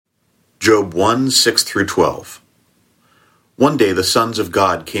Job 1, 6 through 12. One day the sons of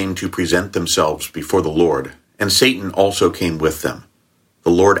God came to present themselves before the Lord, and Satan also came with them.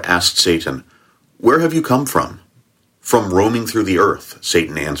 The Lord asked Satan, "Where have you come from?" "From roaming through the earth,"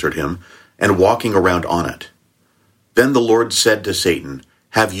 Satan answered him, "and walking around on it." Then the Lord said to Satan,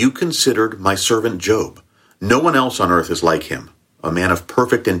 "Have you considered my servant Job? No one else on earth is like him, a man of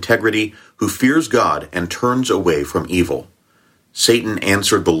perfect integrity who fears God and turns away from evil." Satan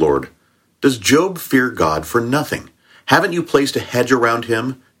answered the Lord, "Does Job fear God for nothing? Haven't you placed a hedge around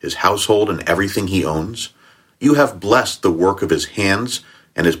him, his household, and everything he owns? You have blessed the work of his hands,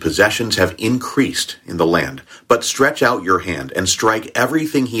 and his possessions have increased in the land. But stretch out your hand and strike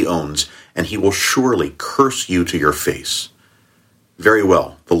everything he owns, and he will surely curse you to your face." "Very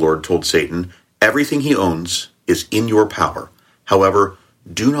well," the Lord told Satan, "everything he owns is in your power. However,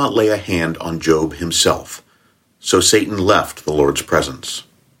 do not lay a hand on Job himself." So Satan left the Lord's presence.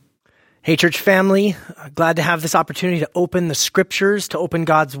 Hey, church family, glad to have this opportunity to open the scriptures, to open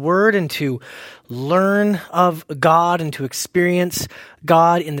God's word, and to learn of God and to experience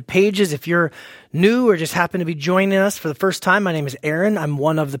God in the pages. If you're new or just happen to be joining us for the first time, my name is Aaron. I'm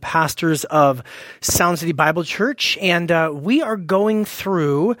one of the pastors of Sound City Bible Church, and we are going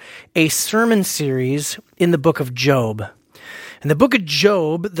through a sermon series in the book of Job. In the book of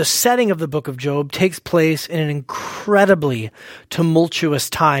Job, the setting of the book of Job takes place in an incredibly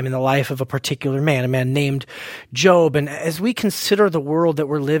tumultuous time in the life of a particular man, a man named Job. And as we consider the world that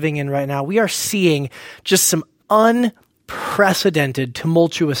we're living in right now, we are seeing just some unprecedented,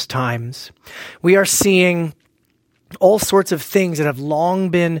 tumultuous times. We are seeing all sorts of things that have long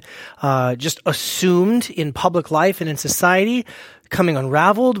been just assumed in public life and in society coming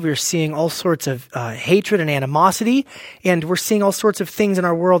unraveled. We're seeing all sorts of hatred and animosity, and we're seeing all sorts of things in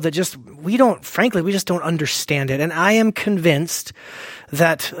our world that we just don't understand it. And I am convinced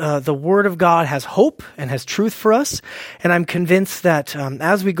that the Word of God has hope and has truth for us. And I'm convinced that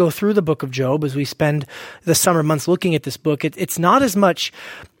as we go through the book of Job, as we spend the summer months looking at this book, it's not as much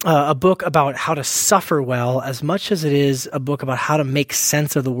a book about how to suffer well as much as it is a book about how to make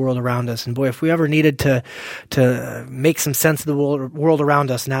sense of the world around us. And boy, if we ever needed to make some sense of the world around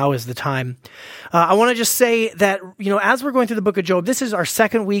us, now is the time. I want to just say that, as we're going through the book of Job, this is our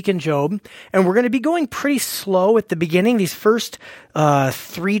second week in Job, and we're going to be going pretty slow at the beginning. These first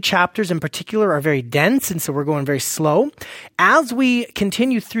 3 chapters in particular are very dense, and so we're going very slow. As we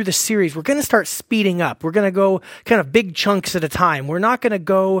continue through the series, we're going to start speeding up. We're going to go kind of big chunks at a time. We're not going to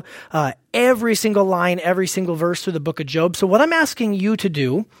go every single line, every single verse through the book of Job. So what I'm asking you to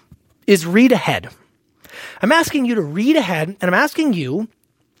do is read ahead. I'm asking you to read ahead, and I'm asking you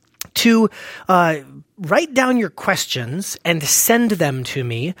to write down your questions and send them to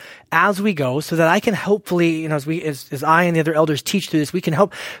me as we go, so that I can hopefully, as I and the other elders teach through this, we can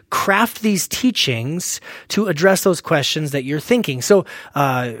help craft these teachings to address those questions that you're thinking. So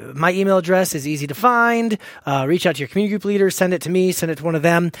my email address is easy to find. Reach out to your community group leader, send it to me, send it to one of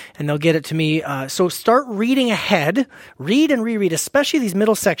them, and they'll get it to me. So start reading ahead, read and reread, especially these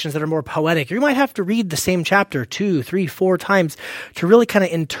middle sections that are more poetic. You might have to read the same chapter 2, 3, 4 times to really kind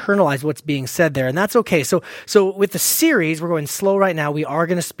of internalize what's being said there, and that's okay. So with the series, we're going slow right now. We are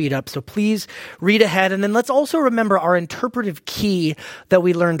going to speed up. So please read ahead. And then let's also remember our interpretive key that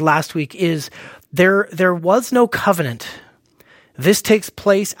we learned last week is there was no covenant. This takes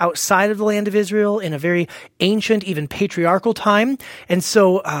place outside of the land of Israel in a very ancient, even patriarchal time. And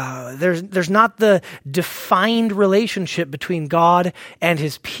so there's not the defined relationship between God and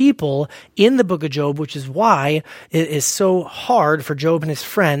his people in the book of Job, which is why it is so hard for Job and his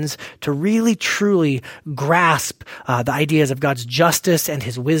friends to really, truly grasp the ideas of God's justice and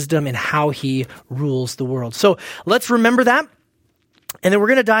his wisdom and how he rules the world. So let's remember that. And then we're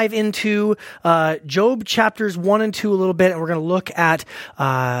going to dive into Job chapters 1 and 2 a little bit, and we're going to look at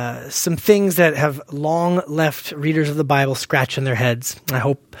some things that have long left readers of the Bible scratching their heads. I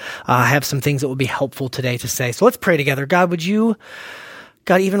hope I have some things that will be helpful today to say. So let's pray together. God,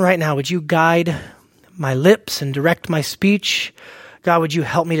 even right now, would you guide my lips and direct my speech? God, would you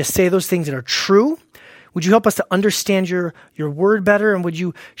help me to say those things that are true? Would you help us to understand your word better? And would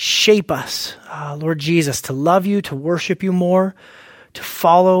you shape us, Lord Jesus, to love you, to worship you more, to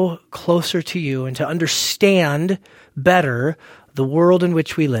follow closer to you, and to understand better the world in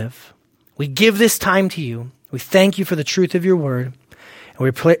which we live. We give this time to you. We thank you for the truth of your word, and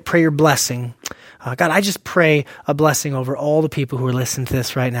we pray your blessing. God, I just pray a blessing over all the people who are listening to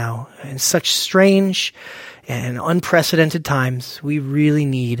this right now. In such strange and unprecedented times, we really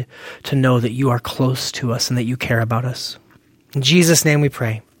need to know that you are close to us and that you care about us. In Jesus' name we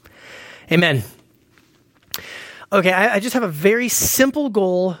pray. Amen. Okay, I just have a very simple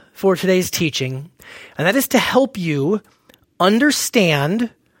goal for today's teaching, and that is to help you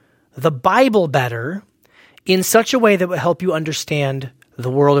understand the Bible better in such a way that will help you understand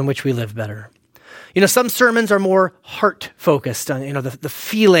the world in which we live better. Some sermons are more heart-focused on, the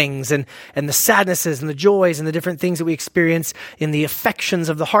feelings and the sadnesses and the joys and the different things that we experience in the affections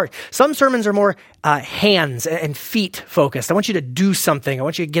of the heart. Some sermons are more hands and feet-focused. I want you to do something. I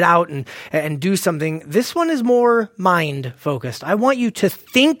want you to get out and do something. This one is more mind-focused. I want you to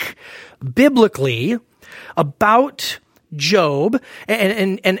think biblically about Job,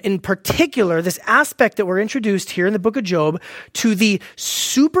 and in particular, this aspect that we're introduced here in the book of Job to the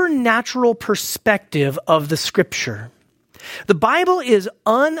supernatural perspective of the scripture. The Bible is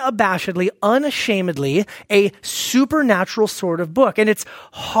unabashedly, unashamedly a supernatural sort of book. And it's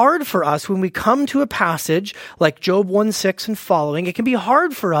hard for us when we come to a passage like Job 1:6 and following. It can be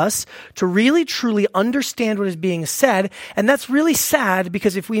hard for us to really truly understand what is being said. And that's really sad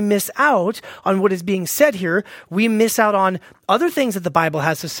because if we miss out on what is being said here, we miss out on other things that the Bible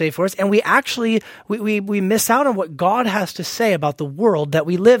has to say for us. And we actually, we miss out on what God has to say about the world that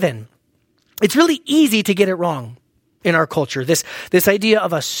we live in. It's really easy to get it wrong in our culture, this idea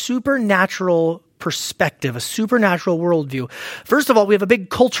of a supernatural perspective, a supernatural worldview. First of all, we have a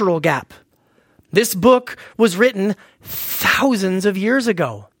big cultural gap. This book was written thousands of years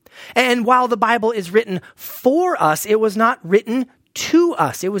ago. And while the Bible is written for us, it was not written to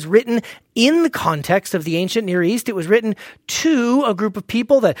us. It was written in the context of the ancient Near East. It was written to a group of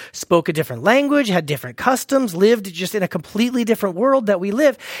people that spoke a different language, had different customs, lived just in a completely different world that we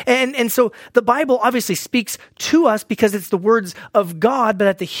live. And so the Bible obviously speaks to us because it's the words of God, but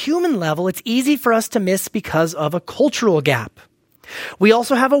at the human level, it's easy for us to miss because of a cultural gap. We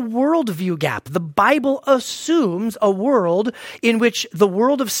also have a worldview gap. The Bible assumes a world in which the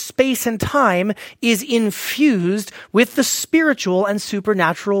world of space and time is infused with the spiritual and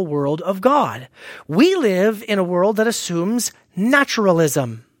supernatural world of God. We live in a world that assumes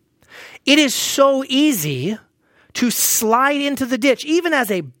naturalism. It is so easy to slide into the ditch, even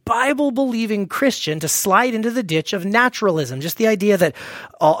as a Bible-believing Christian, to slide into the ditch of naturalism. Just the idea that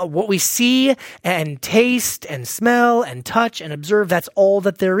what we see and taste and smell and touch and observe, that's all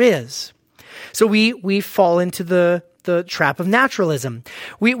that there is. So we fall into the trap of naturalism.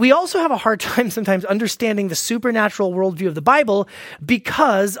 We also have a hard time sometimes understanding the supernatural worldview of the Bible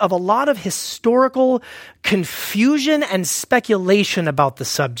because of a lot of historical confusion and speculation about the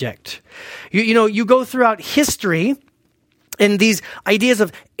subject. You go throughout history, and these ideas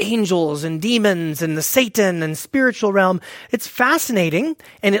of angels and demons and the Satan and spiritual realm, it's fascinating,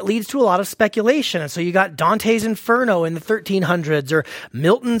 and it leads to a lot of speculation. And so you got Dante's Inferno in the 1300s, or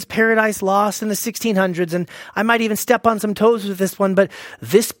Milton's Paradise Lost in the 1600s, and I might even step on some toes with this one, but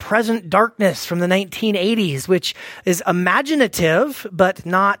This Present Darkness from the 1980s, which is imaginative, but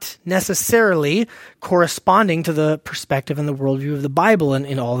not necessarily corresponding to the perspective and the worldview of the Bible and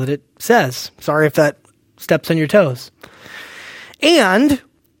in all that it says. Sorry if that steps on your toes. And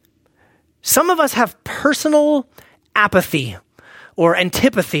some of us have personal apathy or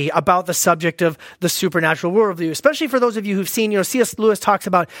antipathy about the subject of the supernatural worldview, especially for those of you who've seen, C.S. Lewis talks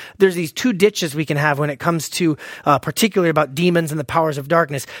about there's these two ditches we can have when it comes to particularly about demons and the powers of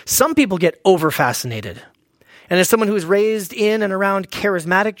darkness. Some people get over-fascinated. And as someone who was raised in and around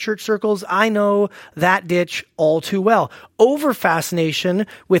charismatic church circles, I know that ditch all too well. Over-fascination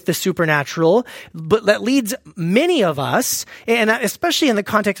with the supernatural, but that leads many of us, and especially in the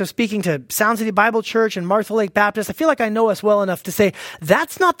context of speaking to Sound City Bible Church and Martha Lake Baptist, I feel like I know us well enough to say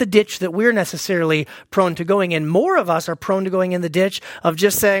that's not the ditch that we're necessarily prone to going in. More of us are prone to going in the ditch of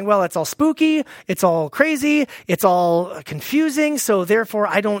just saying, well, it's all spooky, it's all crazy, it's all confusing, so therefore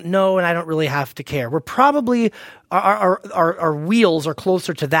I don't know and I don't really have to care. We're probably our wheels are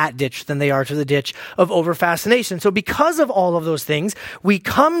closer to that ditch than they are to the ditch of over-fascination. So because of all of those things, we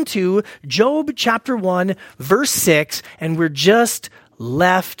come to Job chapter 1, verse 6, and we're just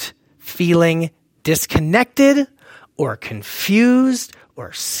left feeling disconnected or confused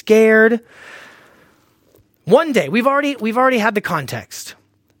or scared. One day, we've already had the context.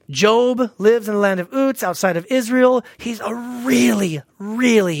 Job lives in the land of Uz, outside of Israel. He's a really,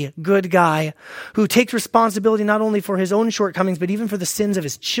 really good guy who takes responsibility not only for his own shortcomings, but even for the sins of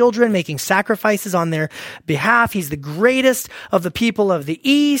his children, making sacrifices on their behalf. He's the greatest of the people of the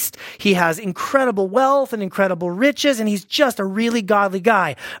East. He has incredible wealth and incredible riches, and he's just a really godly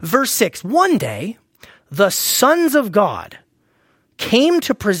guy. Verse 6, one day, the sons of God came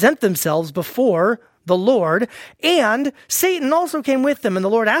to present themselves before the Lord, and Satan also came with them. And the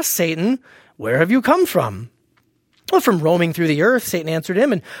Lord asked Satan, "Where have you come from?" "Well, from roaming through the earth," Satan answered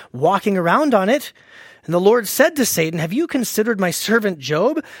him, "and walking around on it." And the Lord said to Satan, have you considered my servant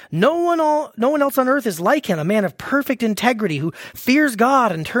Job? No one else on earth is like him, a man of perfect integrity who fears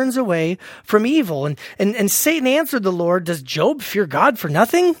God and turns away from evil. And Satan answered the Lord, does Job fear God for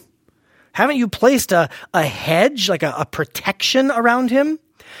nothing? Haven't you placed a hedge, like a protection around him,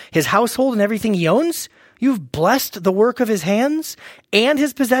 his household and everything he owns? You've blessed the work of his hands, and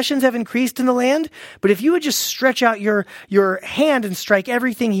his possessions have increased in the land. But if you would just stretch out your hand and strike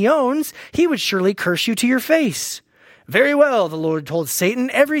everything he owns, he would surely curse you to your face. Very well, the Lord told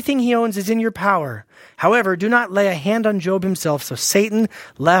Satan, everything he owns is in your power. However, do not lay a hand on Job himself. So Satan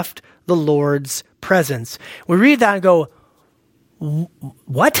left the Lord's presence. We read that and go,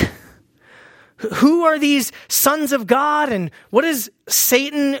 what? Who are these sons of God, and what is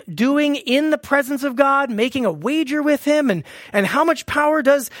Satan doing in the presence of God, making a wager with him, and how much power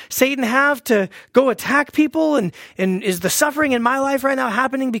does Satan have to go attack people, and is the suffering in my life right now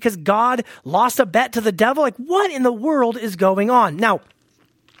happening because God lost a bet to the devil? Like, what in the world is going on? Now,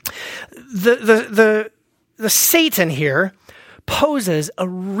 the Satan here poses a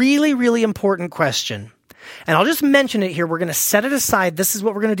really, really important question. And I'll just mention it here. We're going to set it aside. This is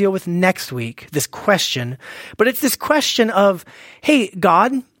what we're going to deal with next week, this question. But it's this question of, hey,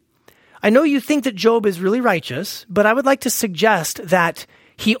 God, I know you think that Job is really righteous, but I would like to suggest that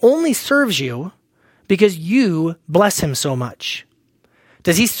he only serves you because you bless him so much.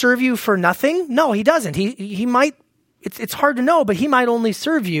 Does he serve you for nothing? No, he doesn't. He might, it's hard to know, but he might only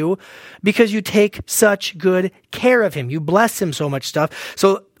serve you because you take such good care of him. You bless him so much stuff.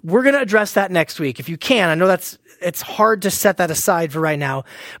 So we're going to address that next week. If you can, I know it's hard to set that aside for right now,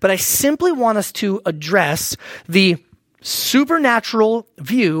 but I simply want us to address the supernatural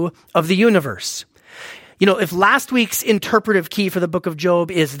view of the universe. You know, if last week's interpretive key for the book of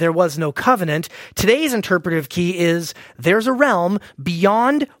Job is there was no covenant, today's interpretive key is there's a realm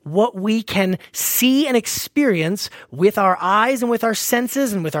beyond what we can see and experience with our eyes and with our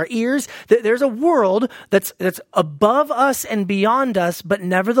senses and with our ears. There's a world that's above us and beyond us, but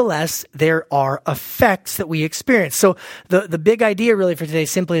nevertheless, there are effects that we experience. So the big idea really for today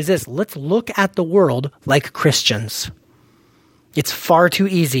simply is this: let's look at the world like Christians. It's far too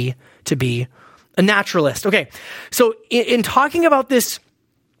easy to be a naturalist. Okay, so in talking about this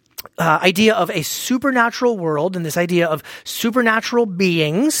idea of a supernatural world and this idea of supernatural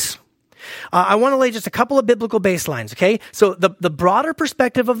beings, I want to lay just a couple of biblical baselines, okay? So the broader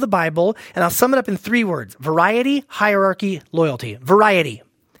perspective of the Bible, and I'll sum it up in 3 words: variety, hierarchy, loyalty. Variety.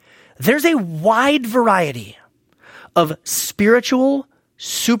 There's a wide variety of spiritual,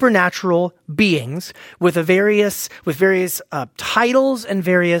 supernatural beings with various titles and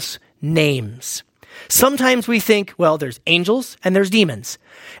various names. Sometimes we think, well, there's angels and there's demons.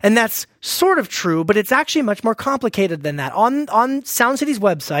 And that's sort of true, but it's actually much more complicated than that. On Sound City's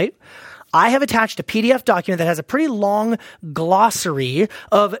website, I have attached a PDF document that has a pretty long glossary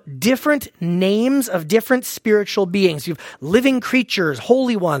of different names of different spiritual beings. You've living creatures,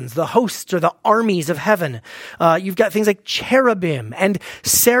 holy ones, the hosts or the armies of heaven. You've got things like cherubim and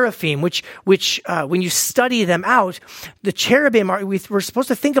seraphim, which when you study them out, the cherubim we're supposed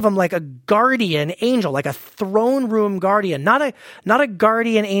to think of them like a guardian angel, like a throne room guardian, not a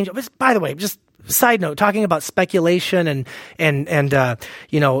guardian angel. By the way, just side note, talking about speculation and kind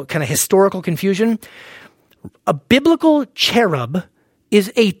of historical confusion. A biblical cherub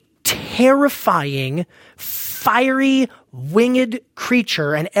is a terrifying, fiery, winged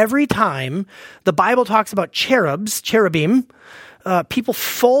creature. And every time the Bible talks about cherubim, people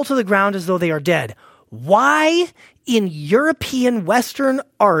fall to the ground as though they are dead. Why in European Western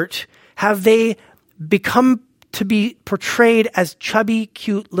art have they become to be portrayed as chubby,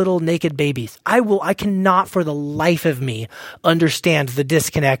 cute little naked babies? I cannot for the life of me understand the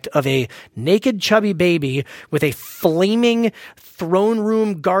disconnect of a naked, chubby baby with a flaming throne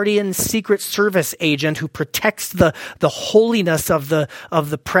room guardian secret service agent who protects the holiness of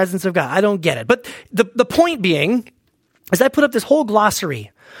the presence of God. I don't get it. But the point being is I put up this whole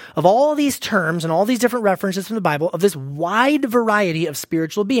glossary of all these terms and all these different references from the Bible of this wide variety of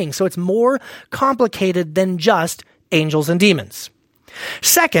spiritual beings. So it's more complicated than just angels and demons.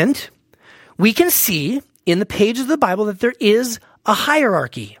 Second, we can see in the pages of the Bible that there is a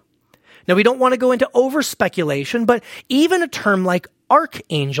hierarchy. Now, we don't want to go into over speculation, but even a term like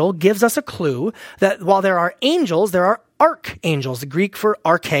archangel gives us a clue that while there are angels, there are archangels. The Greek for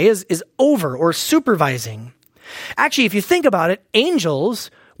arche is over or supervising. Actually, if you think about it, angels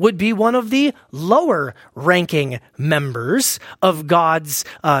would be one of the lower ranking members of God's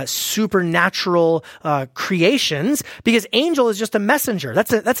supernatural creations, because angel is just a messenger.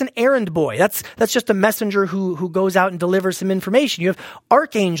 That's an errand boy. That's just a messenger who goes out and delivers some information. You have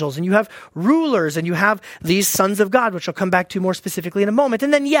archangels, and you have rulers, and you have these sons of God, which I'll come back to more specifically in a moment.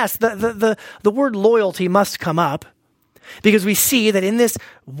 And then yes, the word loyalty must come up, because we see that in this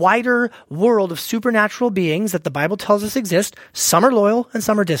wider world of supernatural beings that the Bible tells us exist, some are loyal and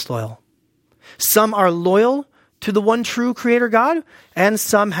some are disloyal. Some are loyal to the one true Creator God, and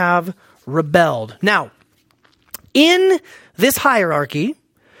some have rebelled. Now, in this hierarchy,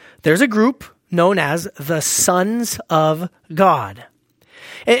 there's a group known as the sons of God.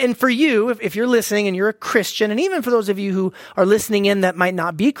 And for you, if you're listening and you're a Christian, and even for those of you who are listening in that might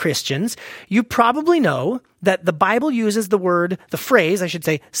not be Christians, you probably know that the Bible uses the phrase,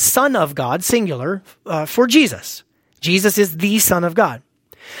 Son of God, singular, for Jesus. Jesus is the Son of God.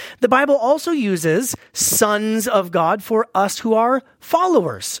 The Bible also uses sons of God for us who are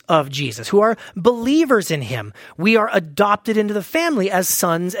followers of Jesus, who are believers in him. We are adopted into the family as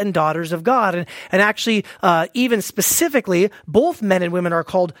sons and daughters of God. And actually, even specifically, both men and women are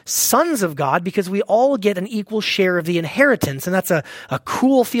called sons of God because we all get an equal share of the inheritance. And that's a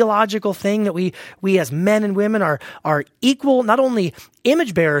cool theological thing, that we as men and women are equal, not only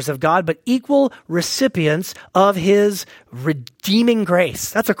image bearers of God, but equal recipients of his redeeming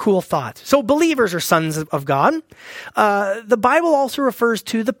grace. That's a cool thought. So believers are sons of God. The Bible also refers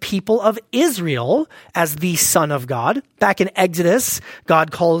to the people of Israel as the son of God. Back in Exodus,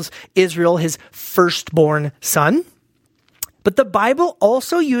 God calls Israel his firstborn son. But the Bible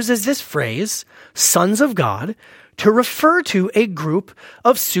also uses this phrase, sons of God, to refer to a group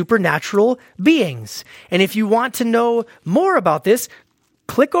of supernatural beings. And if you want to know more about this,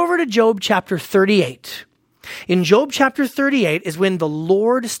 click over to Job chapter 38. In Job chapter 38 is when the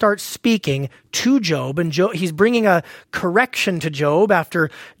Lord starts speaking to Job, and he's bringing a correction to Job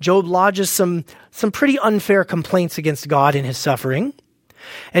after Job lodges some pretty unfair complaints against God in his suffering.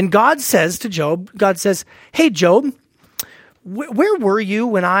 And God says to Job, "Hey Job, where were you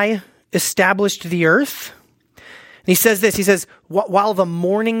when I established the earth?" And he says this, he says, "While the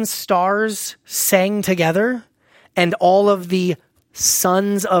morning stars sang together and all of the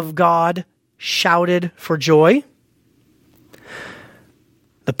sons of God shouted for joy."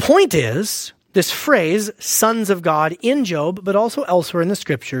 The point is, this phrase, sons of God, in Job, but also elsewhere in the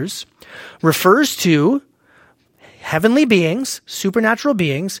scriptures, refers to heavenly beings, supernatural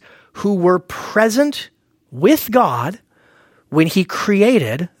beings, who were present with God when he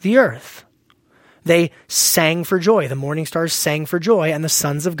created the earth. They sang for joy. The morning stars sang for joy, and the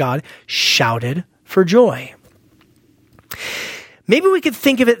sons of God shouted for joy. Maybe we could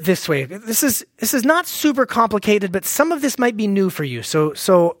think of it this way. This is not super complicated, but some of this might be new for you. So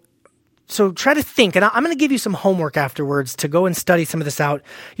try to think, and I'm going to give you some homework afterwards to go and study some of this out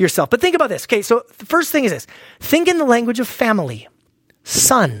yourself. But think about this. Okay, so the first thing is this. Think in the language of family.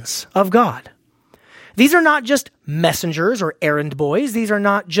 Sons of God. These are not just messengers or errand boys. These are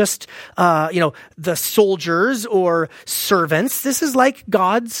not just, the soldiers or servants. This is like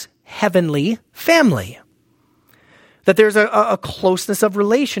God's heavenly family. That there's a closeness of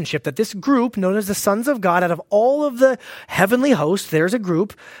relationship, that this group, known as the sons of God, out of all of the heavenly host, there's a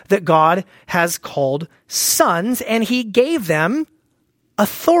group that God has called sons, and he gave them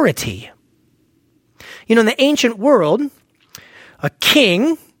authority. In the ancient world, a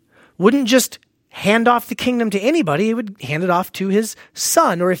king wouldn't just hand off the kingdom to anybody. He would hand it off to his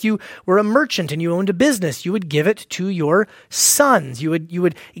son. Or if you were a merchant and you owned a business, you would give it to your sons. You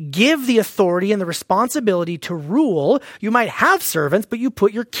would give the authority and the responsibility to rule. You might have servants, but you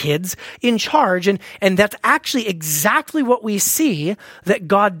put your kids in charge. And that's actually exactly what we see that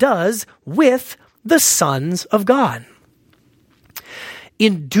God does with the sons of God.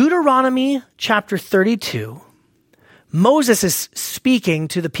 In Deuteronomy chapter 32, Moses is speaking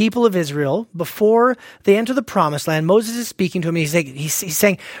to the people of Israel before they enter the promised land. Moses is speaking to him. He's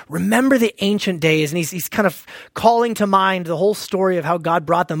saying, remember the ancient days. And he's kind of calling to mind the whole story of how God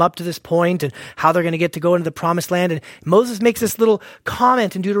brought them up to this point and how they're going to get to go into the promised land. And Moses makes this little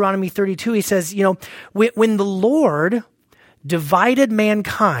comment in Deuteronomy 32. He says, when the Lord divided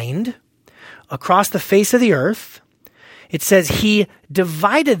mankind across the face of the earth, it says he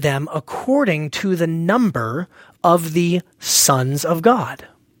divided them according to the number of the sons of God.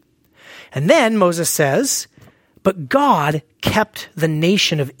 And then Moses says, but God kept the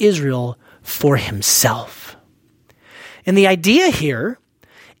nation of Israel for himself. And the idea here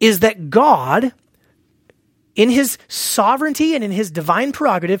is that God, in his sovereignty and in his divine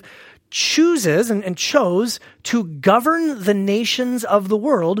prerogative, chooses and chose to govern the nations of the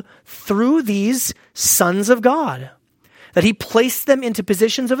world through these sons of God. That he placed them into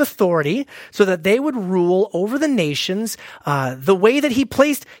positions of authority so that they would rule over the nations the way that he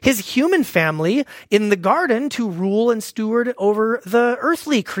placed his human family in the garden to rule and steward over the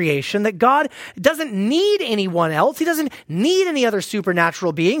earthly creation. That God doesn't need anyone else. He doesn't need any other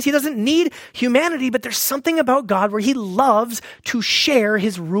supernatural beings. He doesn't need humanity, but there's something about God where he loves to share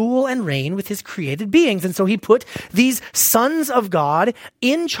his rule and reign with his created beings. And so he put these sons of God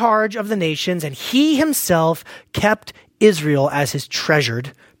in charge of the nations, and he himself kept Israel as his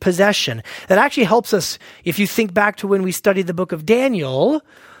treasured possession. That actually helps us if you think back to when we studied the book of Daniel.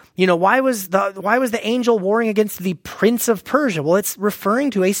 You know, why was the angel warring against the prince of Persia? Well, it's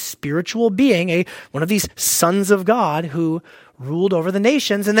referring to a spiritual being, one of these sons of God who ruled over the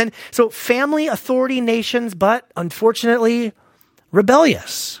nations. And then, so family, authority, nations, but unfortunately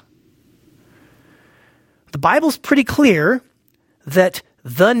rebellious. The Bible's pretty clear that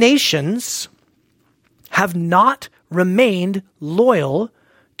the nations have not remained loyal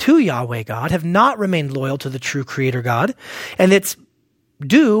to Yahweh God, have not remained loyal to the true Creator God. And it's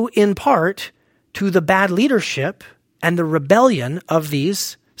due in part to the bad leadership and the rebellion of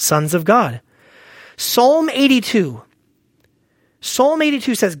these sons of God. Psalm 82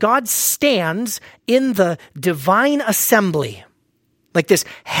 says God stands in the divine assembly, like this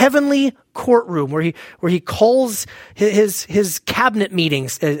heavenly courtroom where he calls his cabinet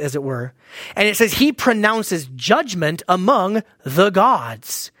meetings, as it were. And it says he pronounces judgment among the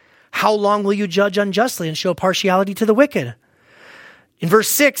gods. How long will you judge unjustly and show partiality to the wicked? In verse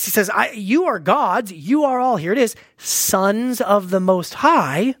 6, he says, you are gods, you are all, here it is, sons of the Most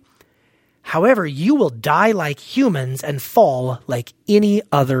High. However, you will die like humans and fall like any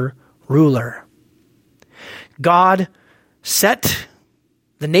other ruler. God set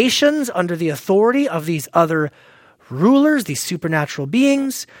the nations under the authority of these other rulers, these supernatural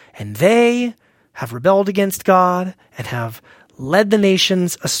beings, and they have rebelled against God and have led the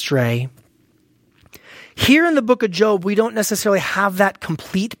nations astray. Here in the book of Job, we don't necessarily have that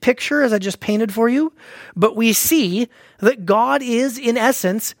complete picture as I just painted for you, but we see that God is, in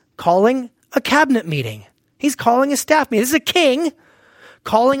essence, calling a cabinet meeting. He's calling a staff meeting. This is a king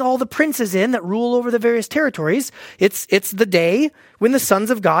calling all the princes in that rule over the various territories. It's the day when the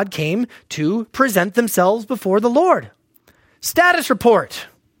sons of God came to present themselves before the Lord. Status report.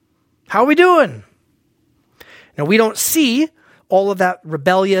 How are we doing? Now, we don't see all of that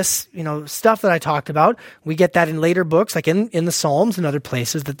rebellious, stuff that I talked about. We get that in later books, like in the Psalms and other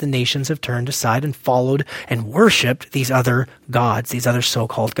places, that the nations have turned aside and followed and worshiped these other gods, these other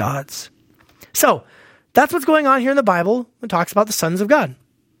so-called gods. So, that's what's going on here in the Bible when it talks about the sons of God.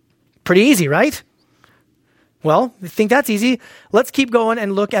 Pretty easy, right? Well, I think that's easy. Let's keep going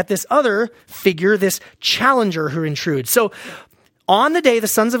and look at this other figure, this challenger who intrudes. So, on the day the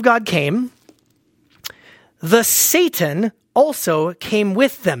sons of God came, the Satan also came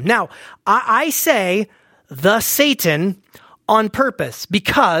with them. Now, I say the Satan on purpose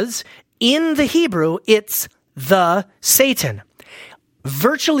because in the Hebrew, it's the Satan.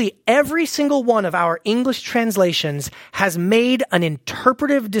 Virtually every single one of our English translations has made an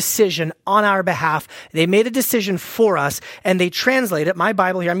interpretive decision on our behalf. They made a decision for us, and they translate it. My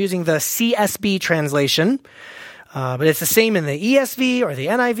Bible here, I'm using the CSB translation, but it's the same in the ESV or the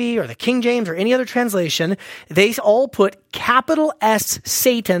NIV or the King James or any other translation. They all put capital S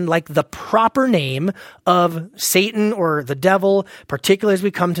Satan like the proper name of Satan or the devil, particularly as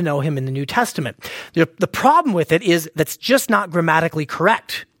we come to know him in the New Testament. The problem with it is that's just not grammatically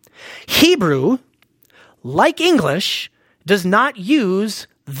correct. Hebrew, like English, does not use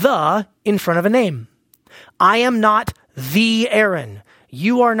the in front of a name. I am not the Aaron.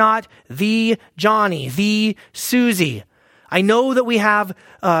 You are not the Johnny, the Susie. I know that we have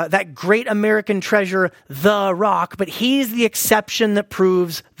that great American treasure, The Rock, but he's the exception that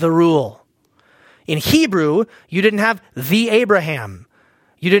proves the rule. In Hebrew, you didn't have the Abraham.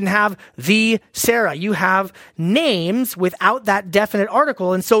 You didn't have the Sarah. You have names without that definite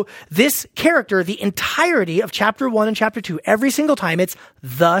article. And so this character, the entirety of chapter 1 and chapter 2, every single time, it's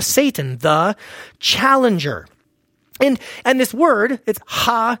the Satan, the challenger. And this word, it's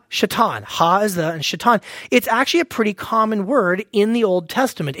ha-shatan. Ha is the, and shatan. It's actually a pretty common word in the Old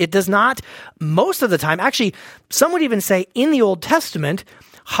Testament. It does not, most of the time, actually, some would even say in the Old Testament,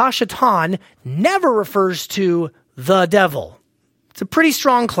 ha-shatan never refers to the devil. It's a pretty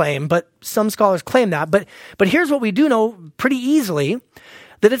strong claim, but some scholars claim that. But here's what we do know pretty easily,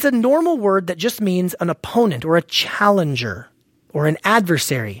 that it's a normal word that just means an opponent or a challenger or an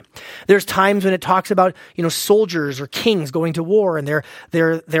adversary. There's times when it talks about, soldiers or kings going to war, and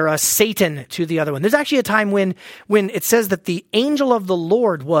they're a Satan to the other one. There's actually a time when it says that the angel of the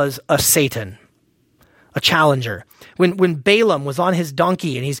Lord was a Satan, a challenger. When Balaam was on his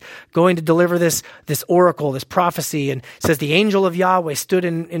donkey and he's going to deliver this oracle, this prophecy, and it says the angel of Yahweh stood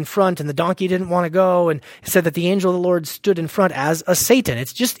in front and the donkey didn't want to go, and it said that the angel of the Lord stood in front as a Satan.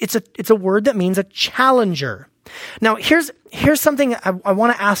 It's a word that means a challenger. Now, here's something I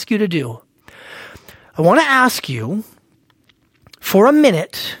want to ask you to do. I want to ask you for a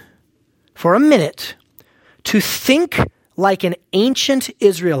minute to think like an ancient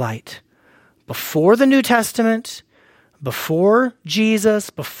Israelite before the New Testament, before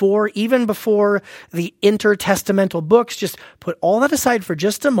Jesus, even before the intertestamental books. Just put all that aside for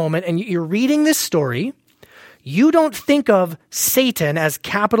just a moment, and you're reading this story. You don't think of Satan as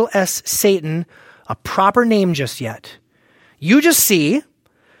capital S Satan, a proper name just yet. You just see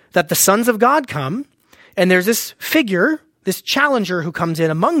that the sons of God come, and there's this figure, this challenger who comes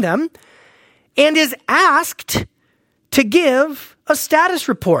in among them, and is asked to give a status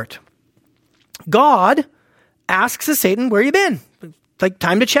report. God asks the Satan, where you been? Like,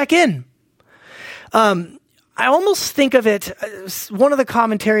 time to check in. I almost think of it, one of the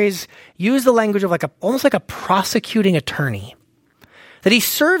commentaries used the language of almost like a prosecuting attorney. That he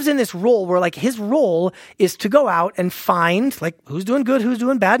serves in this role where his role is to go out and find who's doing good, who's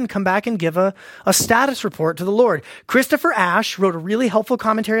doing bad, and come back and give a status report to the Lord. Christopher Ash wrote a really helpful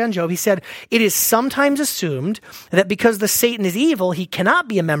commentary on Job. He said, it is sometimes assumed that because the Satan is evil, he cannot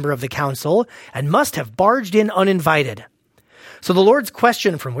be a member of the council and must have barged in uninvited. So the Lord's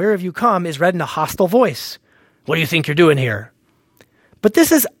question, from where have you come, is read in a hostile voice. What do you think you're doing here? But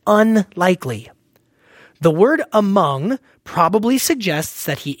this is unlikely. The word among probably suggests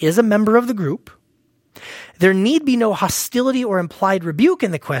that he is a member of the group. There need be no hostility or implied rebuke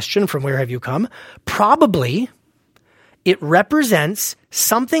in the question, from where have you come? Probably it represents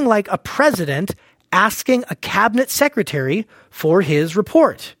something like a president asking a cabinet secretary for his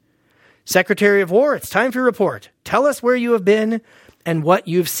report. Secretary of War, it's time for your report. Tell us where you have been and what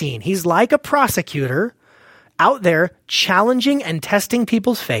you've seen. He's like a prosecutor out there challenging and testing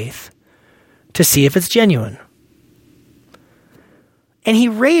people's faith to see if it's genuine. And he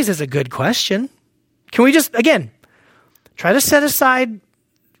raises a good question. Can we just, again, try to set aside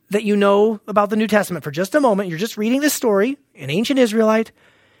that you know about the New Testament for just a moment? You're just reading this story, an ancient Israelite.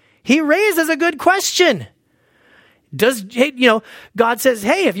 He raises a good question. God says,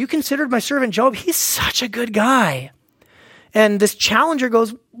 hey, have you considered my servant Job? He's such a good guy. And this challenger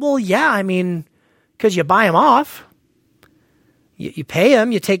goes, well, yeah, because you buy him off. You pay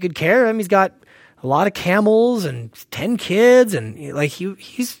him, you take good care of him. He's got a lot of camels and 10 kids, and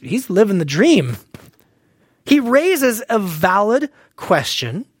he's living the dream. He raises a valid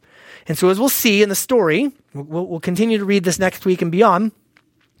question. And so as we'll see in the story, we'll continue to read this next week and beyond,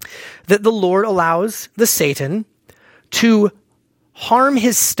 that the Lord allows the Satan to harm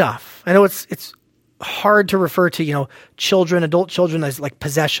his stuff. I know it's hard to refer to, children, adult children as like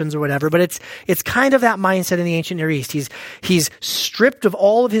possessions or whatever, but it's kind of that mindset in the ancient Near East. He's stripped of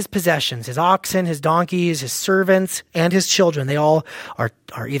all of his possessions, his oxen, his donkeys, his servants, and his children. They all are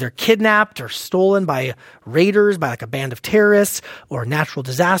either kidnapped or stolen by raiders, by like a band of terrorists, or natural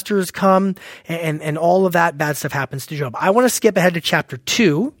disasters come, and all of that bad stuff happens to Job. I want to skip ahead to chapter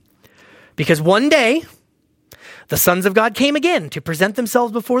 2, because one day the sons of God came again to present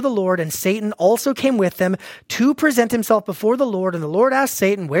themselves before the Lord, and Satan also came with them to present himself before the Lord. And the Lord asked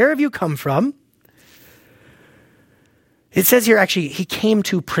Satan, "Where have you come from?" It says here, actually, he came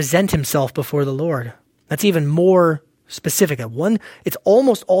to present himself before the Lord. That's even more specific. It's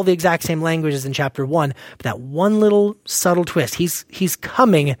almost all the exact same language as in chapter 1, but that one little subtle twist. He's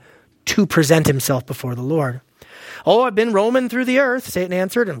coming to present himself before the Lord. "Oh, I've been roaming through the earth," Satan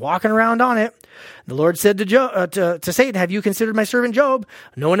answered, "and walking around on it." The Lord said to Satan, "Have you considered my servant Job?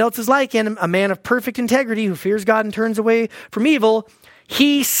 No one else is like him, a man of perfect integrity who fears God and turns away from evil.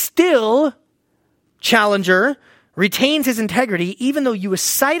 He still, challenger, retains his integrity, even though you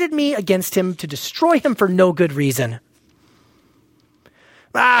cited me against him to destroy him for no good reason."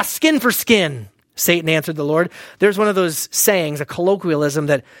 Skin for skin," Satan answered the Lord. There's one of those sayings, a colloquialism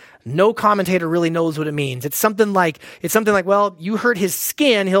that no commentator really knows what it means. It's something like, well, you hurt his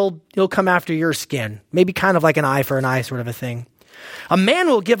skin, he'll come after your skin. Maybe kind of like an eye for an eye sort of a thing. "A man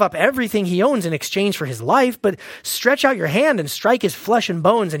will give up everything he owns in exchange for his life, but stretch out your hand and strike his flesh and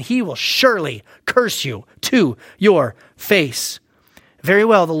bones, and he will surely curse you to your face." "Very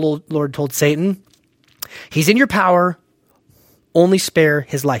well," the Lord told Satan. "He's in your power. Only spare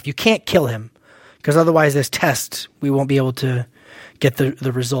his life." You can't kill him, because otherwise this test, we won't be able to get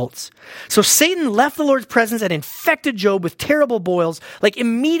the results. So Satan left the Lord's presence and infected Job with terrible boils, like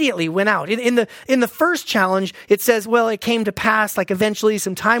immediately went out. In the first challenge, it says, well, it came to pass, like eventually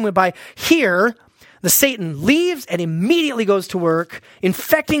some time went by. Here, the Satan leaves and immediately goes to work,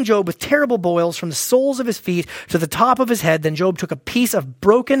 infecting Job with terrible boils from the soles of his feet to the top of his head. Then Job took a piece of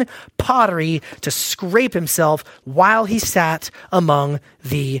broken pottery to scrape himself while he sat among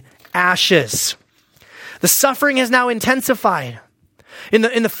the ashes. The suffering has now intensified. In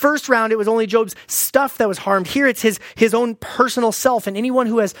the first round, it was only Job's stuff that was harmed. Here, it's his own personal self. And anyone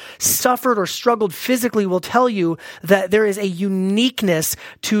who has suffered or struggled physically will tell you that there is a uniqueness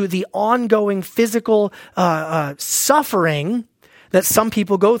to the ongoing physical suffering that some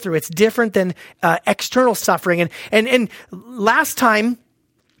people go through. It's different than external suffering. And last time,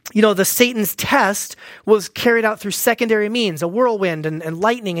 the Satan's test was carried out through secondary means, a whirlwind and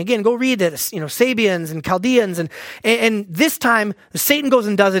lightning. Again, go read this, Sabians and Chaldeans. And this time, Satan goes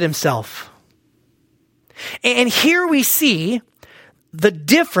and does it himself. And here we see the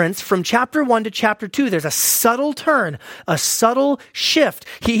difference from chapter 1 to chapter 2. There's a subtle turn, a subtle shift.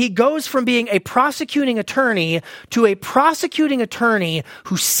 He goes from being a prosecuting attorney to a prosecuting attorney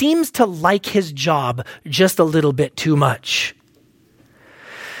who seems to like his job just a little bit too much.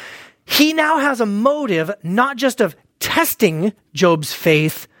 He now has a motive not just of testing Job's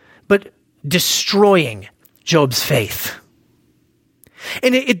faith, but destroying Job's faith.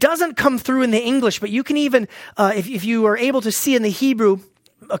 And it doesn't come through in the English, but you can even, if you are able to see in the Hebrew,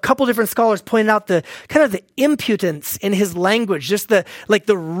 a couple different scholars pointed out the kind of the impudence in his language, just the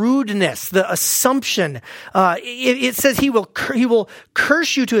rudeness, the assumption. It says he will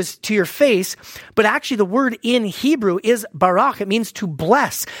curse you to your face, but actually the word in Hebrew is barak. It means to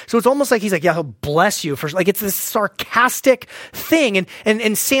bless. So it's almost like he's like, yeah, he'll bless you. It's this sarcastic thing.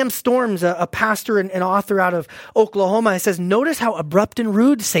 And Sam Storms, a pastor and author out of Oklahoma, says, notice how abrupt and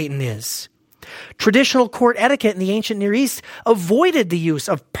rude Satan is. Traditional court etiquette in the ancient Near East avoided the use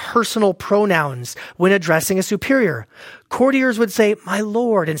of personal pronouns when addressing a superior. Courtiers would say, my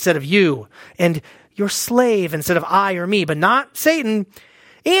lord, instead of you, and your slave instead of I or me, but not Satan.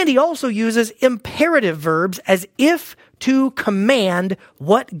 And he also uses imperative verbs as if to command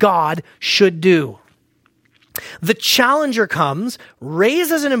what God should do. The challenger comes,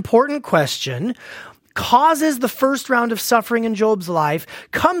 raises an important question, causes the first round of suffering in Job's life,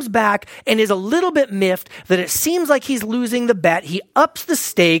 comes back and is a little bit miffed that it seems like he's losing the bet. He ups the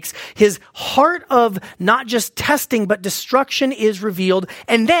stakes. His heart of not just testing, but destruction is revealed.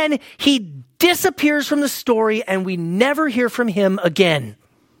 And then he disappears from the story and we never hear from him again.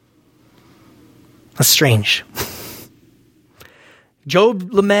 That's strange.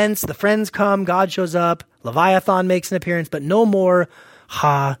 Job laments, the friends come, God shows up, Leviathan makes an appearance, but no more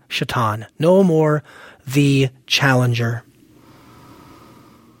Ha-Shatan. No more the challenger.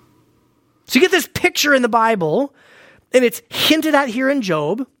 So you get this picture in the Bible, and it's hinted at here in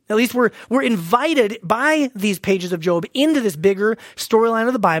Job. At least we're invited by these pages of Job into this bigger storyline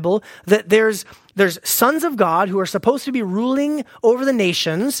of the Bible, that there's sons of God who are supposed to be ruling over the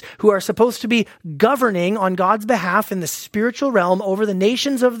nations, who are supposed to be governing on God's behalf in the spiritual realm over the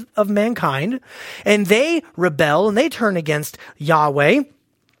nations of mankind, and they rebel and they turn against Yahweh.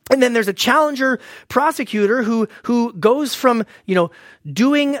 And then there's a challenger prosecutor who goes from,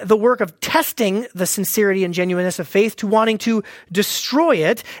 doing the work of testing the sincerity and genuineness of faith to wanting to destroy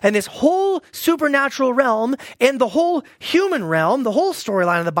it. And this whole supernatural realm and the whole human realm, the whole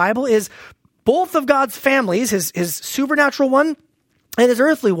storyline of the Bible is both of God's families, his supernatural one and his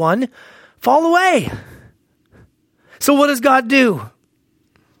earthly one, fall away. So what does God do?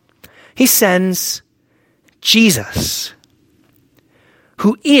 He sends Jesus,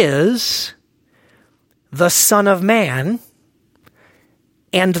 who is the Son of Man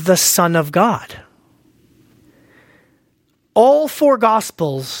and the Son of God. All four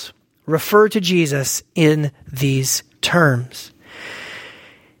Gospels refer to Jesus in these terms.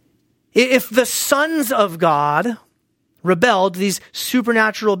 If the sons of God rebelled, these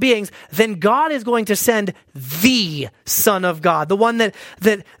supernatural beings, then God is going to send the Son of God. The one that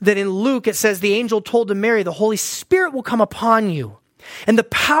in Luke it says the angel told to Mary, the Holy Spirit will come upon you, and the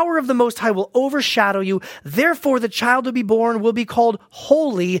power of the Most High will overshadow you. Therefore, the child to be born will be called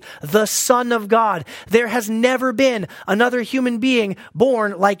Holy, the Son of God. There has never been another human being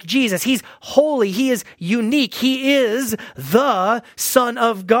born like Jesus. He's holy. He is unique. He is the Son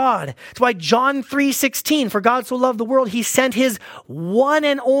of God. That's why John 3:16, for God so loved the world, he sent his one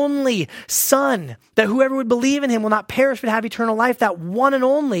and only Son, that whoever would believe in him will not perish but have eternal life. That one and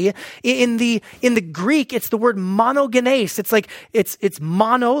only, in the Greek, it's the word monogenes. It's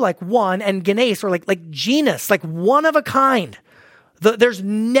mono, like one, and genes, or like genus, like one of a kind. There's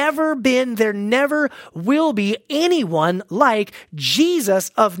never been, there never will be anyone like Jesus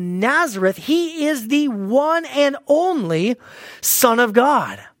of Nazareth. He is the one and only Son of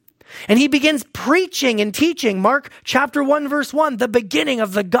God. And he begins preaching and teaching. Mark chapter 1, verse 1, the beginning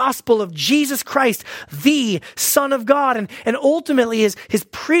of the gospel of Jesus Christ, the Son of God. And ultimately his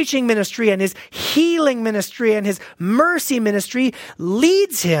preaching ministry and his healing ministry and his mercy ministry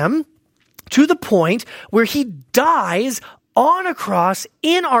leads him to the point where he dies on a cross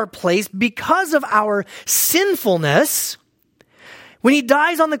in our place because of our sinfulness. When he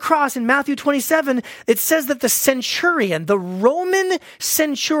dies on the cross in Matthew 27, it says that the centurion, the Roman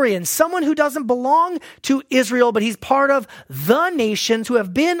centurion, someone who doesn't belong to Israel, but he's part of the nations who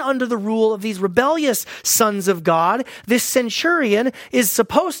have been under the rule of these rebellious sons of God, this centurion is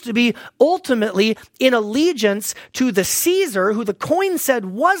supposed to be ultimately in allegiance to the Caesar, who the coin said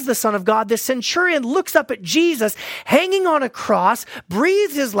was the Son of God. This centurion looks up at Jesus hanging on a cross,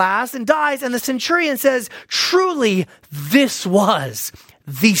 breathes his last, and dies, and the centurion says, truly, this was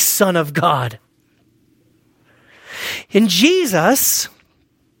the Son of God. And Jesus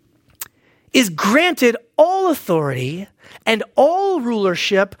is granted all authority and all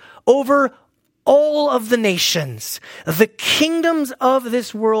rulership over all of the nations. The kingdoms of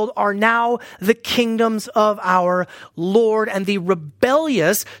this world are now the kingdoms of our Lord, and the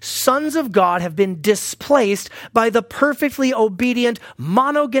rebellious sons of God have been displaced by the perfectly obedient,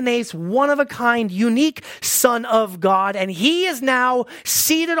 monogenes, one-of-a-kind, unique Son of God. And he is now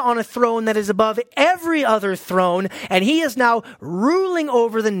seated on a throne that is above every other throne, and he is now ruling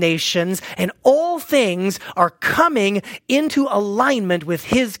over the nations, and all things are coming into alignment with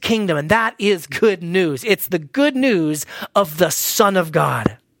his kingdom. And that is good news. It's the good news of the Son of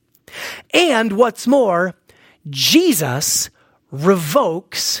God. And what's more, Jesus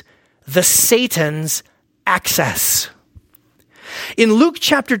revokes the Satan's access. In Luke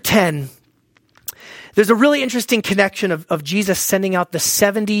chapter 10, there's a really interesting connection of Jesus sending out the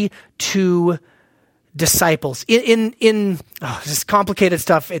 72 disciples. This is complicated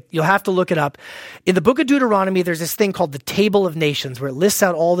stuff. You'll have to look it up. In the book of Deuteronomy, there's this thing called the Table of Nations, where it lists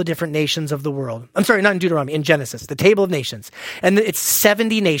out all the different nations of the world. I'm sorry, not in Deuteronomy, in Genesis, the Table of Nations. And it's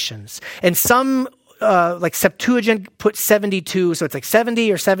 70 nations. And some, like Septuagint put 72, so it's like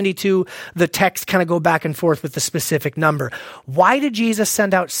 70 or 72. The texts kind of go back and forth with the specific number. Why did Jesus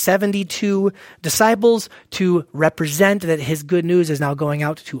send out 72 disciples? To represent that his good news is now going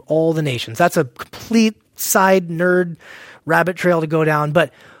out to all the nations. That's a complete side nerd rabbit trail to go down,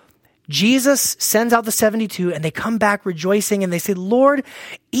 but Jesus sends out the 72 and they come back rejoicing and they say, Lord,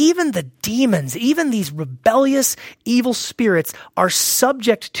 even the demons, even these rebellious evil spirits are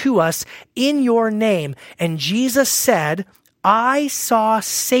subject to us in your name. And Jesus said, I saw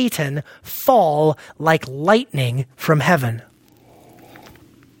Satan fall like lightning from heaven.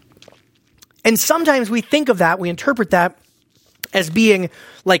 And sometimes we think of that, we interpret that as being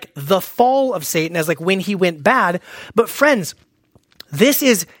like the fall of Satan, as like when he went bad. But friends, this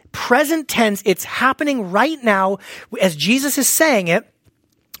is present tense. It's happening right now. As Jesus is saying it,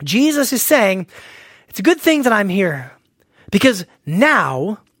 Jesus is saying, it's a good thing that I'm here, because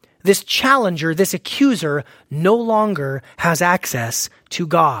now this challenger, this accuser, no longer has access to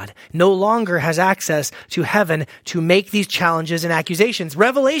God, no longer has access to heaven to make these challenges and accusations.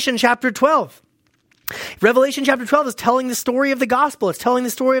 Revelation chapter 12. Revelation chapter 12 is telling the story of the gospel. It's telling the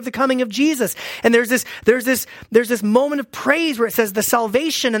story of the coming of Jesus. And there's this moment of praise where it says the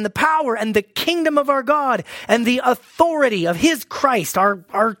salvation and the power and the kingdom of our God and the authority of his Christ,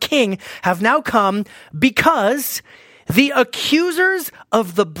 our King, have now come, because the accusers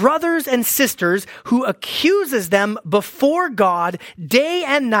of the brothers and sisters who accuses them before God day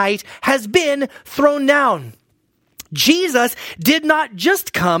and night has been thrown down. Jesus did not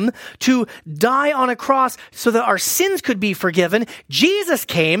just come to die on a cross so that our sins could be forgiven. Jesus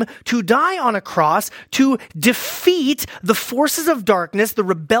came to die on a cross to defeat the forces of darkness, the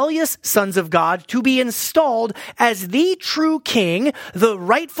rebellious sons of God, to be installed as the true king, the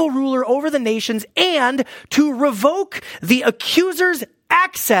rightful ruler over the nations, and to revoke the accuser's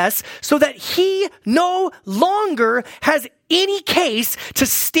access so that he no longer has any case to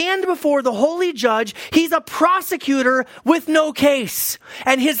stand before the holy judge. He's a prosecutor with no case.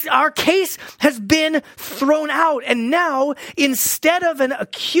 And our case has been thrown out. And now, instead of an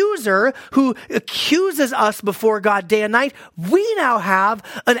accuser who accuses us before God day and night, we now have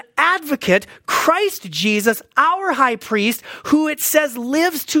an advocate, Christ Jesus, our high priest, who it says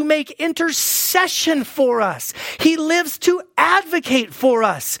lives to make intercession for us. He lives to advocate for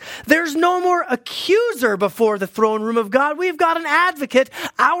us. There's no more accuser before the throne room of God. we've got an advocate,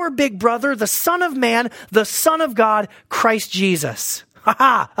 our big brother, the Son of Man, the Son of God, Christ Jesus.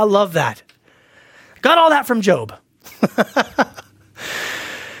 I love that. Got all that from Job.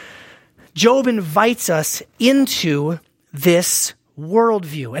 Job invites us into this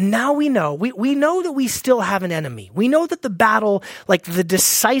worldview. And now we know that we still have an enemy. We know that the battle, like the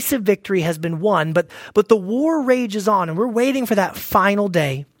decisive victory has been won, but the war rages on and we're waiting for that final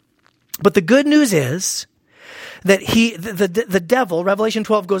day. But the good news is that the devil, Revelation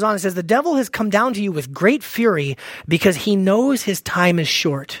 12 goes on and says, the devil has come down to you with great fury because he knows his time is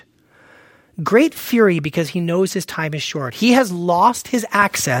short. Great fury because he knows his time is short. He has lost his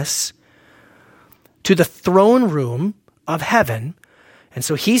access to the throne room of heaven. And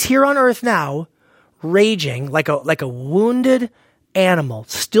so he's here on earth now, raging like a wounded animal,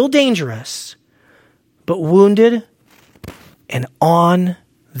 still dangerous, but wounded and on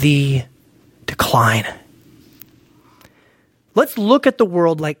the decline. Let's look at the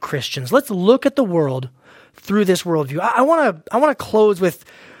world like Christians. Let's look at the world through this worldview. I want to close with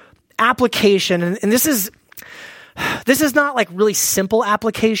application, and this is not like really simple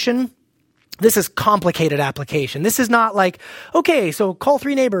application. This is complicated application. This is not like, okay, so call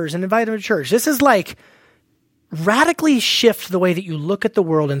 3 neighbors and invite them to church. This is like radically shift the way that you look at the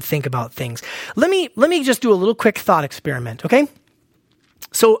world and think about things. Let me just do a little quick thought experiment, okay?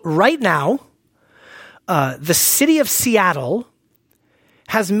 So right now, the city of Seattle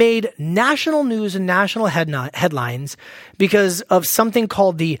has made national news and national headlines because of something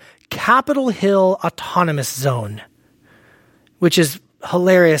called the Capitol Hill Autonomous Zone, which is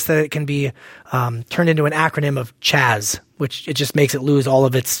hilarious that it can be turned into an acronym of CHAZ, which it just makes it lose all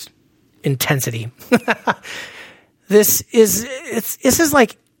of its intensity. This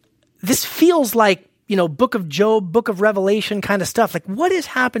feels like, Book of Job, Book of Revelation kind of stuff. Like, what is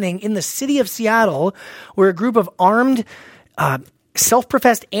happening in the city of Seattle where a group of armed,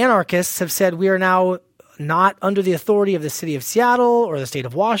 self-professed anarchists have said we are now not under the authority of the city of Seattle or the state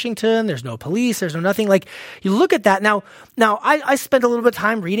of Washington. There's no police. There's no nothing. Like, you look at that. Now I spent a little bit of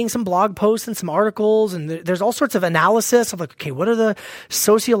time reading some blog posts and some articles, and there's all sorts of analysis of like, okay, what are the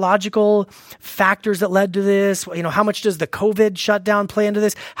sociological factors that led to this? How much does the COVID shutdown play into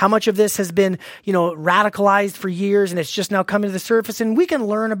this? How much of this has been, radicalized for years and it's just now coming to the surface? And we can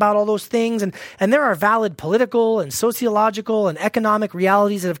learn about all those things. And there are valid political and sociological and economic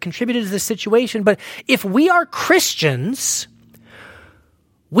realities that have contributed to this situation. But if we are Christians,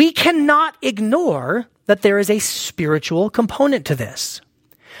 we cannot ignore that there is a spiritual component to this.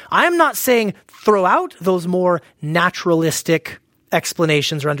 I'm not saying throw out those more naturalistic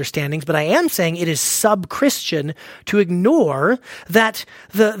explanations or understandings, but I am saying it is sub-Christian to ignore that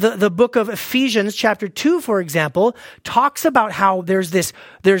the book of Ephesians chapter 2, for example, talks about how there's this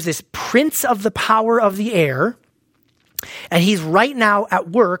prince of the power of the air, and he's right now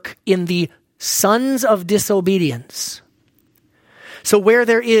at work in the sons of disobedience. So where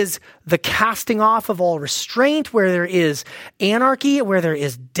there is the casting off of all restraint, where there is anarchy, where there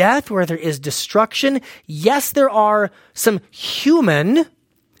is death, where there is destruction, yes, there are some human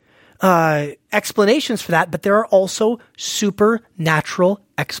explanations for that, but there are also supernatural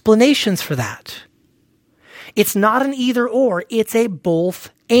explanations for that. It's not an either or, it's a both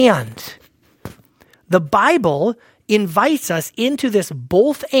and. The Bible invites us into this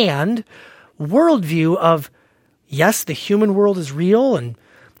both and worldview of, yes, the human world is real and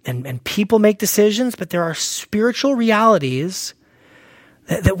people make decisions, but there are spiritual realities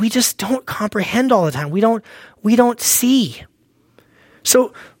that we just don't comprehend all the time. We don't see.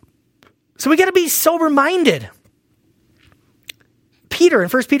 So we got to be sober-minded. Peter in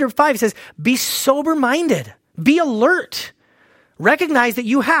 1 Peter 5 says, be sober-minded, be alert. Recognize that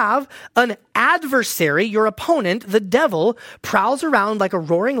you have an adversary, your opponent, the devil, prowls around like a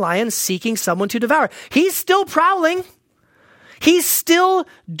roaring lion seeking someone to devour. He's still prowling. He's still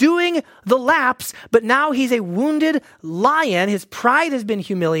doing the laps, but now he's a wounded lion. His pride has been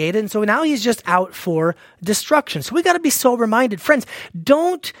humiliated, and so now he's just out for destruction. So we got to be sober-minded. Friends,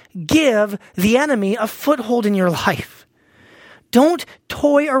 don't give the enemy a foothold in your life. Don't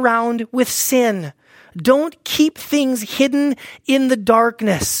toy around with sin. Don't keep things hidden in the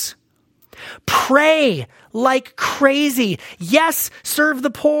darkness. Pray like crazy. Yes, serve the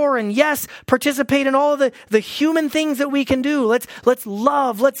poor, and yes, participate in all the human things that we can do. Let's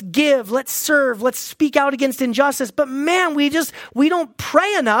love, let's give, let's serve, let's speak out against injustice. But man, we don't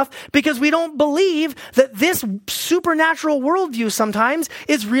pray enough because we don't believe that this supernatural worldview sometimes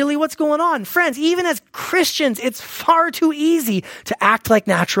is really what's going on. Friends, even as Christians, it's far too easy to act like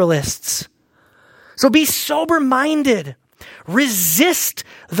naturalists. So be sober-minded. Resist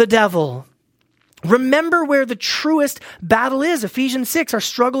the devil. Remember where the truest battle is. Ephesians 6, our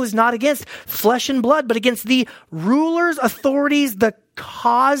struggle is not against flesh and blood, but against the rulers, authorities, the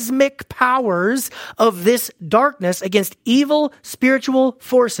cosmic powers of this darkness, against evil spiritual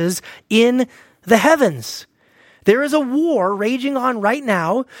forces in the heavens. There is a war raging on right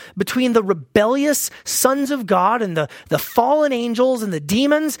now between the rebellious sons of God and the fallen angels and the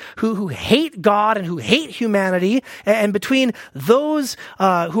demons who hate God and who hate humanity, and between those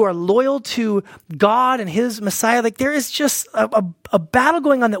who are loyal to God and his Messiah. Like, there is just a battle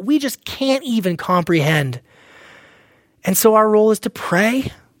going on that we just can't even comprehend. And so our role is to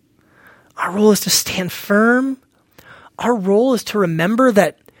pray. Our role is to stand firm. Our role is to remember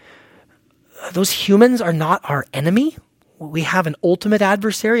that those humans are not our enemy. We have an ultimate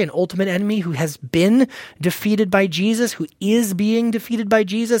adversary, an ultimate enemy who has been defeated by Jesus, who is being defeated by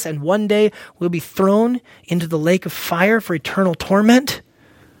Jesus, and one day will be thrown into the lake of fire for eternal torment.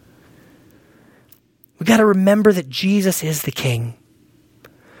 We got to remember that Jesus is the King.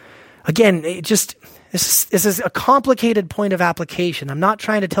 Again, this is a complicated point of application. I'm not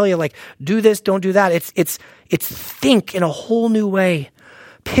trying to tell you, like, do this, don't do that. It's think in a whole new way.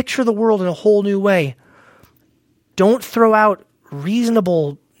 Picture the world in a whole new way. Don't throw out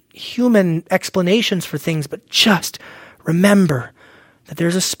reasonable human explanations for things, but just remember that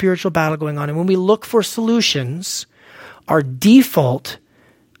there's a spiritual battle going on. And when we look for solutions, our default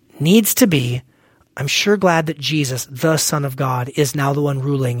needs to be, I'm sure glad that Jesus, the Son of God, is now the one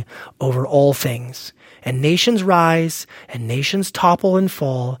ruling over all things. And nations rise, and nations topple and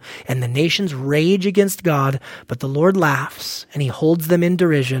fall, and the nations rage against God, but the Lord laughs, and he holds them in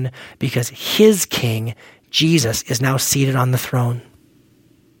derision because his King, Jesus, is now seated on the throne.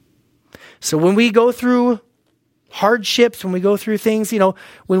 So when we go through hardships, when we go through things,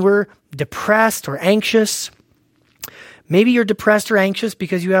 when we're depressed or anxious, maybe you're depressed or anxious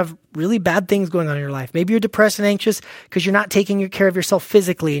because you have really bad things going on in your life. Maybe you're depressed and anxious because you're not taking care of yourself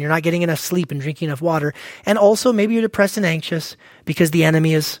physically and you're not getting enough sleep and drinking enough water. And also maybe you're depressed and anxious because the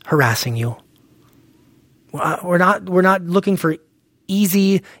enemy is harassing you. We're not looking for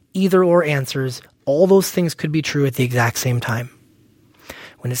easy either or answers. All those things could be true at the exact same time.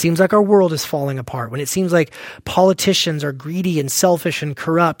 When it seems like our world is falling apart, when it seems like politicians are greedy and selfish and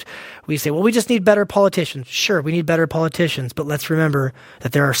corrupt, we say, well, we just need better politicians. Sure, we need better politicians, but let's remember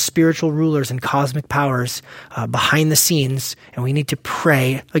that there are spiritual rulers and cosmic powers behind the scenes, and we need to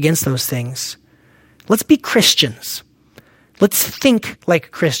pray against those things. Let's be Christians. Let's think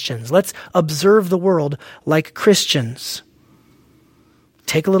like Christians. Let's observe the world like Christians.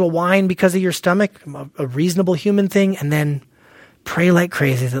 Take a little wine because of your stomach, a reasonable human thing, and then pray like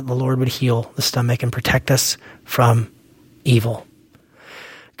crazy that the Lord would heal the stomach and protect us from evil.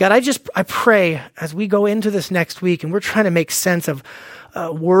 God, I pray as we go into this next week and we're trying to make sense of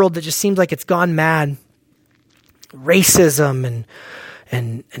a world that just seems like it's gone mad. Racism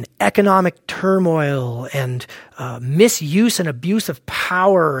and economic turmoil and misuse and abuse of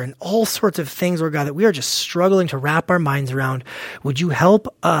power and all sorts of things, Lord God, that we are just struggling to wrap our minds around. Would you help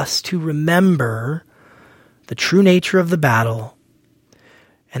us to remember the true nature of the battle,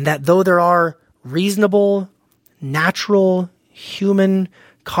 and that though there are reasonable, natural, human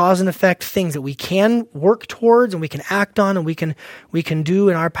cause and effect things that we can work towards and we can act on and we can do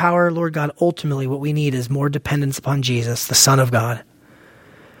in our power, Lord God, ultimately what we need is more dependence upon Jesus, the Son of God.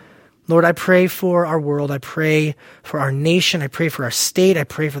 Lord, I pray for our world. I pray for our nation. I pray for our state. I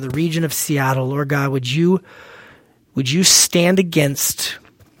pray for the region of Seattle. Lord God, would you stand against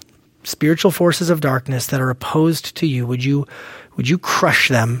spiritual forces of darkness that are opposed to you? Would you crush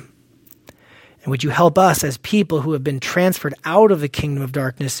them? And would you help us as people who have been transferred out of the kingdom of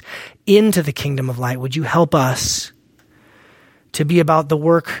darkness into the kingdom of light? Would you help us to be about the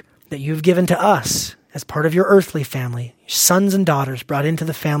work that you've given to us as part of your earthly family, sons and daughters brought into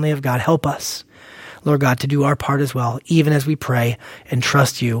the family of God? Help us, Lord God, to do our part as well, even as we pray and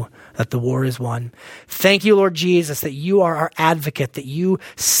trust you that the war is won. Thank you, Lord Jesus, that you are our advocate, that you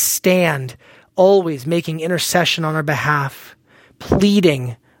stand always making intercession on our behalf,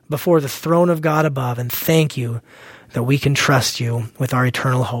 pleading before the throne of God above. And thank you that we can trust you with our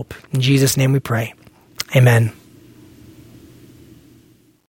eternal hope. In Jesus' name we pray. Amen.